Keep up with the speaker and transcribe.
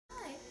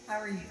How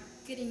are you?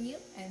 Good, and you?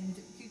 And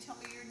can you tell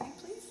me your name,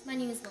 please? My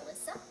name is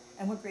Melissa.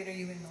 And what grade are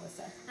you in,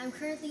 Melissa? I'm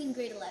currently in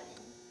grade 11.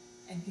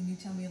 And can you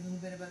tell me a little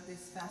bit about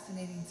this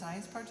fascinating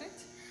science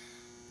project?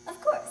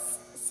 Of course.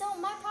 So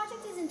my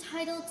project is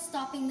entitled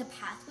Stopping the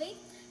Pathway,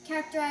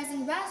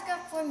 characterizing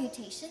RASGRAF4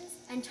 mutations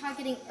and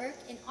targeting ERK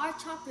in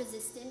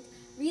RCHOP-resistant,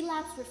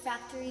 relapsed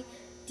refractory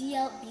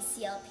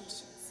DLBCL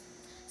patients.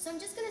 So I'm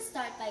just going to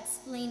start by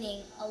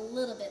explaining a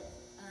little bit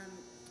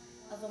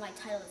of what my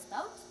title is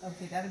about.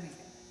 Okay, that would be good.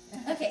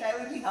 Okay. That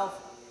would be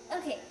helpful.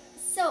 Okay,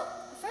 so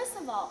first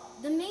of all,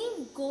 the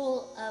main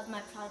goal of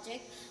my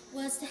project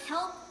was to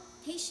help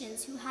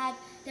patients who had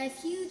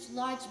diffuse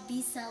large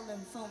B-cell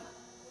lymphoma.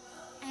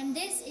 And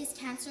this is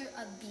cancer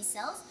of B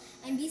cells,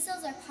 and B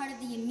cells are part of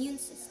the immune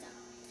system.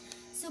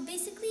 So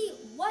basically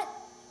what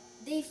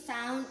they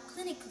found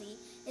clinically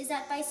is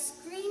that by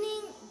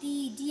screening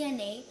the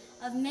DNA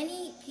of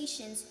many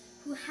patients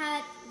who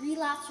had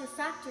relapsed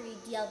refractory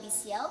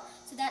DLBCL,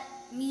 so that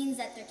means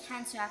that their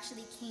cancer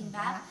actually came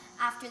back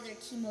after their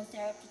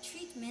chemotherapy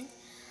treatment,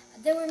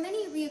 there were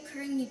many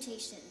reoccurring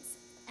mutations.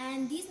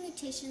 And these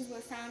mutations were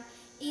found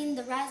in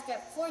the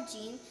RASGRAF4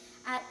 gene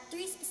at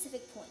 3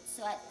 specific points.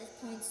 So at the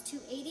points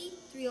 280,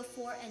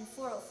 304, and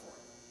 404.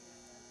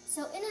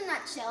 So in a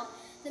nutshell,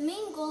 the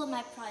main goal of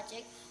my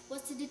project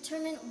was to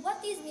determine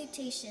what these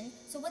mutations,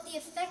 so what the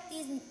effect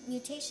these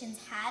mutations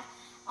had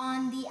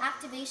on the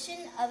activation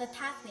of a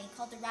pathway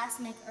called the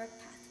RAS-MEK-ERK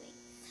pathway.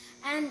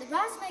 And the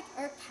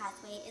RAS-MEK-ERK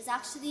pathway is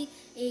actually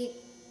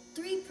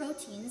 3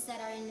 proteins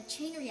that are in a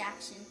chain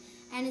reaction,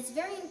 and it's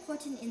very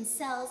important in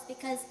cells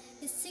because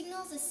it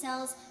signals the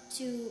cells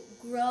to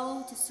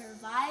grow, to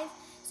survive,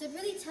 so it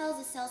really tells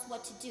the cells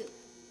what to do.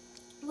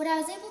 What I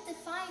was able to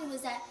find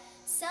was that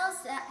cells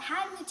that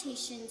had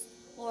mutations,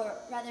 or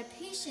rather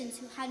patients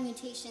who had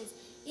mutations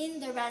in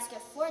the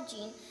RASGRAF4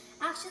 gene,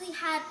 actually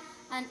had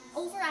an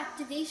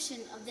overactivation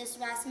of this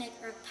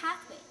RAS-MEK-ERK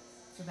pathway.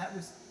 So that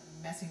was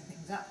messing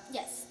things up.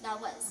 Yes,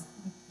 that was.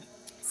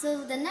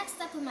 So the next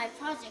step of my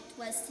project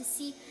was to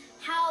see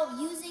how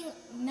using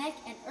MEK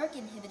and ERK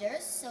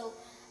inhibitors, so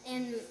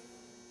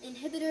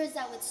inhibitors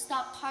that would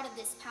stop part of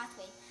this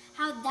pathway,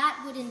 how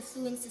that would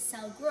influence the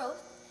cell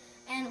growth.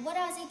 And what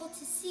I was able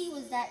to see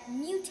was that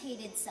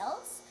mutated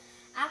cells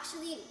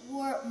actually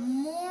were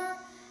more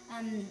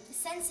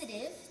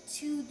sensitive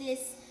to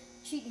this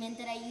treatment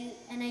that I use,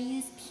 and I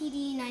used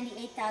PD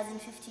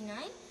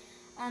 98059.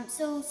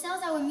 So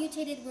cells that were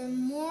mutated were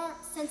more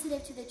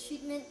sensitive to the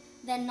treatment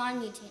than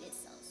non-mutated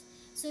cells.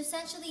 So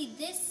essentially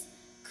this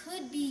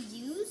could be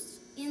used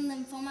in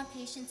lymphoma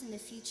patients in the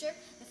future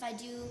if I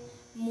do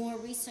more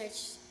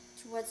research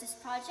towards this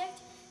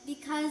project,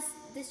 because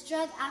this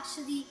drug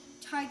actually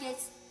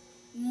targets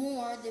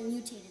more the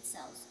mutated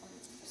cells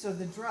only. So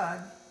the drug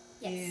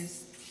Yes.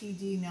 is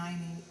PD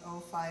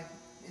 9005.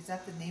 Is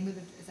that the name of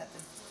the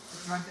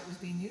drug that was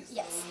being used?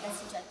 Yes, that's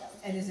the drug that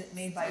was. And is it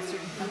made by a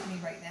certain company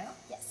right now?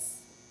 Yes.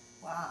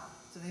 Wow.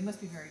 So they must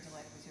be very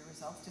delighted with your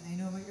results. Do they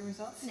know about your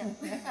results? No.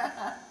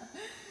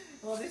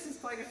 Well, this is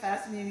quite a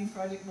fascinating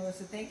project,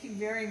 Melissa. Thank you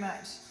very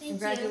much. Thank you.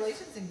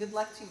 Congratulations and good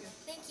luck to you.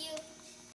 Thank you.